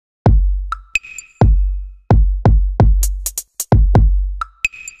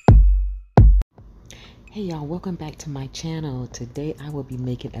Hey y'all, welcome back to my channel. Today I will be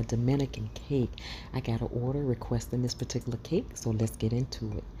making a Dominican cake. I got an order requesting this particular cake, so let's get into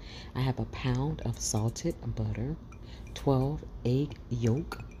it. I have a pound of salted butter, 12 egg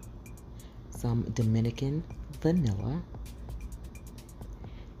yolk, some Dominican vanilla,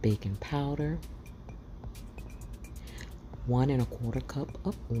 baking powder, 1¼ cup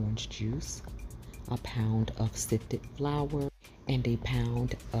of orange juice, a pound of sifted flour, and a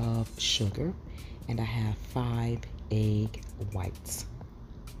pound of sugar. And I have 5 egg whites.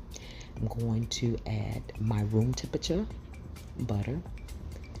 I'm going to add my room temperature butter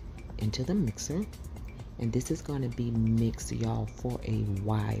into the mixer, and this is going to be mixed, y'all, for a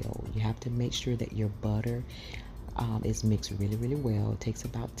while. You have to make sure that your butter is mixed really well. It takes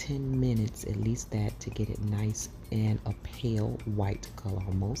about 10 minutes, at least that, to get it nice and a pale white color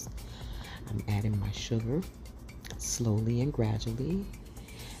almost. I'm adding my sugar slowly and gradually,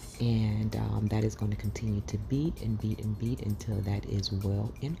 and that is going to continue to beat and beat and beat until that is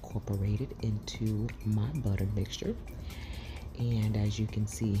well incorporated into my butter mixture. And as you can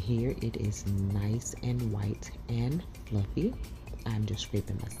see here, it is nice and white and fluffy. I'm just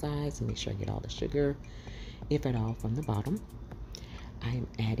scraping my sides to make sure I get all the sugar, if at all, from the bottom. I am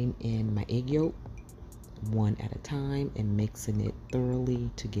adding in my egg yolk one at a time and mixing it thoroughly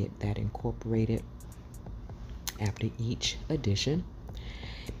to get that incorporated after each addition.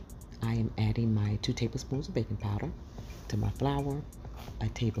 I am adding my 2 tablespoons of baking powder to my flour, a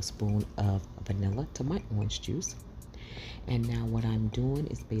tablespoon of vanilla to my orange juice. And now what I'm doing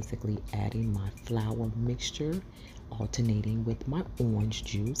is basically adding my flour mixture, alternating with my orange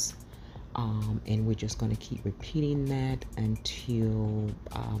juice. And we're just going to keep repeating that until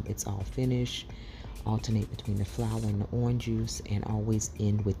it's all finished. Alternate between the flour and the orange juice, and always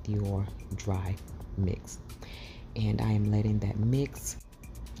end with your dry mix. And I am letting that mix,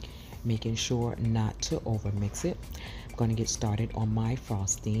 making sure not to over mix it. I'm going to get started on my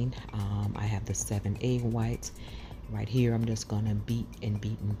frosting. I have the 7 egg whites right here. I'm just going to beat and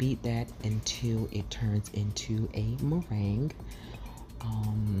beat and beat that until it turns into a meringue.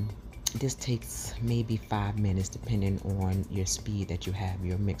 This takes maybe 5 minutes depending on your speed that you have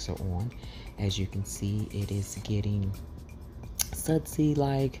your mixer on. As you can see, it is getting sudsy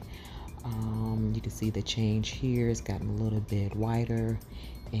like. You can see the change here. It's gotten a little bit whiter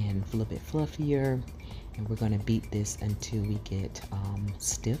and a little bit fluffier, and we're going to beat this until we get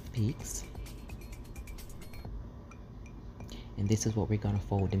stiff peaks. And this is what we're going to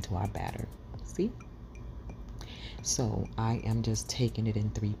fold into our batter. See? So I am just taking it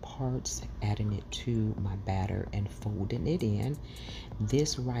in 3 parts, adding it to my batter and folding it in.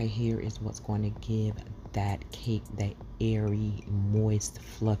 This right here is what's going to give that cake that airy, moist,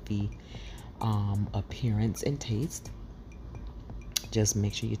 fluffy appearance and taste. Just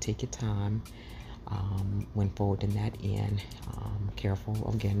make sure you take your time when folding that in.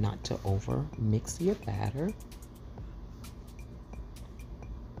 Careful again not to over mix your batter.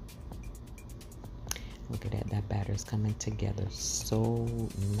 Look at that batter is coming together so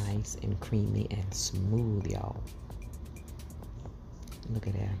nice and creamy and smooth, y'all. Look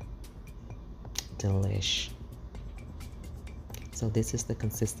at that. Delish. So this is the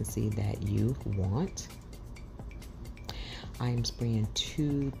consistency that you want. I am spraying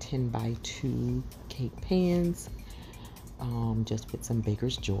 2 10 by 2 cake pans, just with some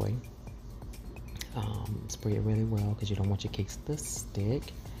Baker's Joy. Spray it really well because you don't want your cakes to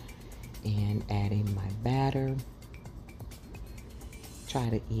stick. And adding my batter. Try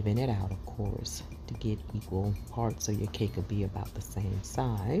to even it out, of course, to get equal parts so your cake will be about the same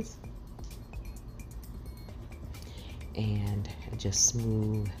size. And just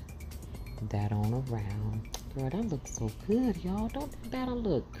smooth that on around. Girl, that looks so good, y'all. Don't that batter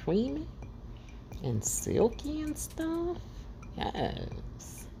look creamy and silky and stuff?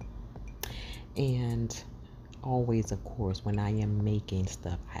 Yes. And always, of course, when I am making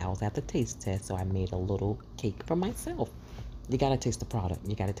stuff, I always have to taste test. So I made a little cake for myself. You gotta taste the product.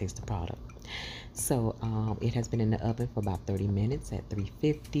 You gotta taste the product. So it has been in the oven for about 30 minutes at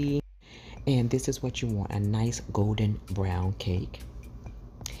 350. And this is what you want, a nice golden brown cake.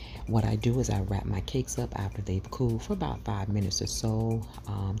 What I do is I wrap my cakes up after they've cooled for about 5 minutes or so.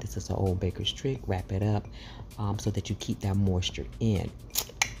 This is an old baker's trick. Wrap it up so that you keep that moisture in.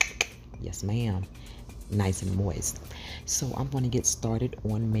 Yes, ma'am. Nice and moist. So I'm going to get started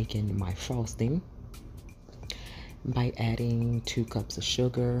on making my frosting by adding 2 cups of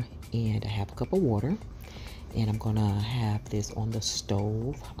sugar and 1/2 cup of water. And I'm going to have this on the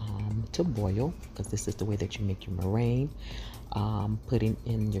stove to boil, because this is the way that you make your meringue. Putting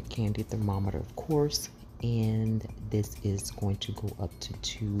in your candy thermometer, of course, and this is going to go up to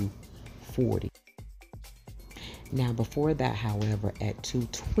 240. Now before that, however, at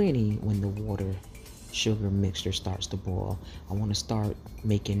 220, when the water sugar mixture starts to boil, I want to start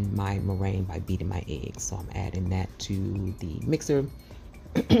making my meringue by beating my eggs. So I'm adding that to the mixer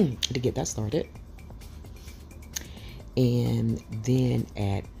to get that started. And then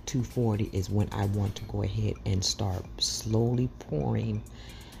at 240 is when I want to go ahead and start slowly pouring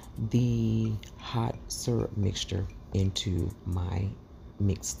the hot syrup mixture into my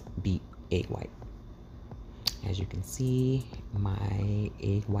mixed beat egg white. As you can see, my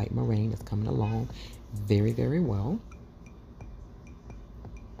egg white meringue is coming along very, very well.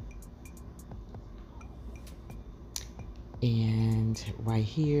 And right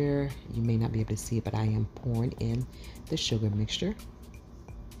here, you may not be able to see it, but I am pouring in the sugar mixture.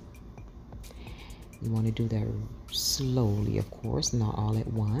 You want to do that slowly, of course, not all at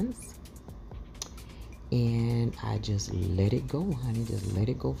once. And I just let it go, honey. Just let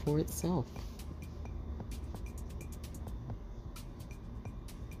it go for itself.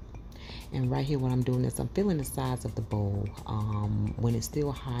 And right here, what I'm doing is I'm filling the sides of the bowl. When it's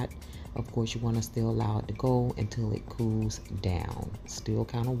still hot, of course, you want to still allow it to go until it cools down. Still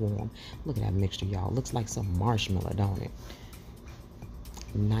kind of warm. Look at that mixture, y'all. Looks like some marshmallow, don't it?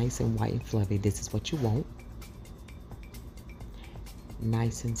 Nice and white and fluffy. This is what you want.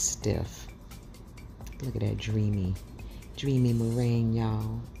 Nice and stiff. Look at that dreamy meringue,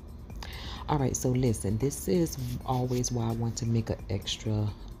 y'all. All right, so listen, this is always why I want to make an extra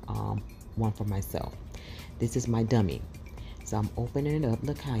one for myself. This is my dummy. So I'm opening it up.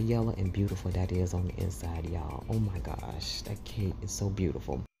 Look how yellow and beautiful that is on the inside, y'all. Oh my gosh, that cake is so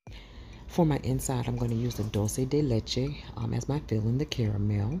beautiful. For my inside, I'm going to use the dulce de leche as my filling, the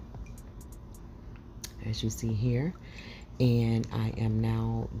caramel, as you see here. And I am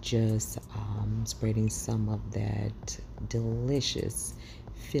now just spreading some of that delicious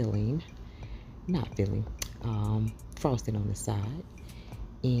frosting on the side.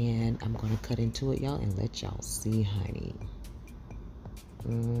 And I'm going to cut into it, y'all, and let y'all see, honey.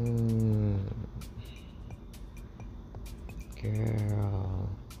 Girl,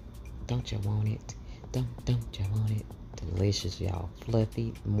 don't you want it? Don't you want it? Delicious, y'all.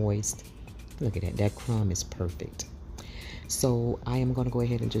 Fluffy, moist. Look at that. That crumb is perfect. So I am going to go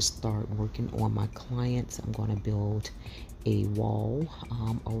ahead and just start working on my clients. I'm going to build a wall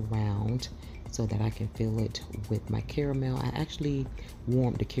around so that I can fill it with my caramel. I actually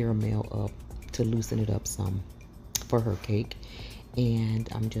warmed the caramel up to loosen it up some for her cake. And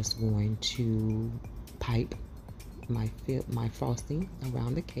I'm just going to pipe my frosting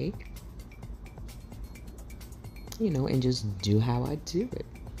around the cake, you know, and just do how I do it.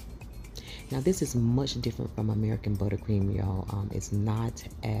 Now this is much different from American buttercream, y'all. It's not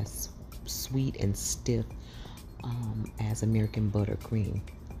as sweet and stiff as American buttercream,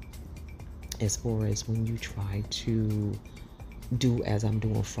 as far as when you try to do as I'm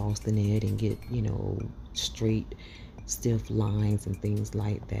doing, frosting it and get, you know, straight stiff lines and things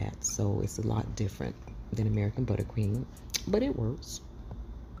like that. So it's a lot different than American buttercream, but it works.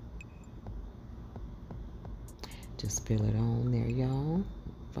 Just fill it on there, y'all.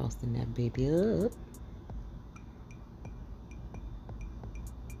 Frosting that baby up.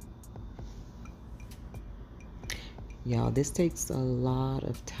 Y'all, this takes a lot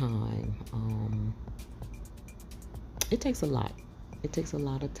of time. It takes a lot. It takes a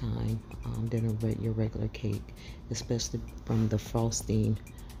lot of time than your regular cake, especially from the frosting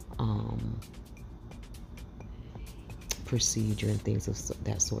procedure and things of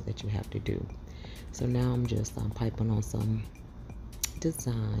that sort that you have to do. So now I'm just piping on some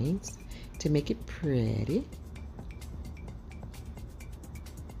designs to make it pretty.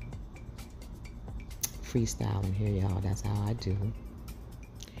 Freestyling here, y'all. That's how I do.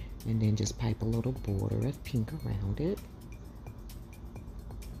 And then just pipe a little border of pink around it.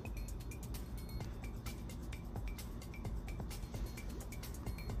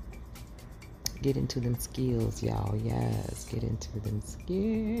 Get into them skills, y'all. Yes, get into them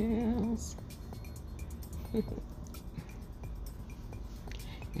skills.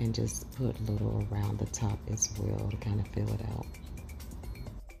 And just put a little around the top as well to kind of fill it out.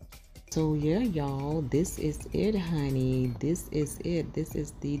 So yeah, y'all, this is it, honey. This is it. This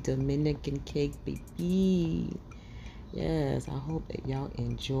is the Dominican cake, baby. Yes, I hope that y'all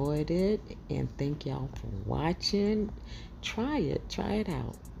enjoyed it, and thank y'all for watching. Try it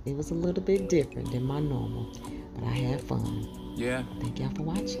out. It was a little bit different than my normal, but I had fun. Yeah. Thank y'all for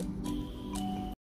watching.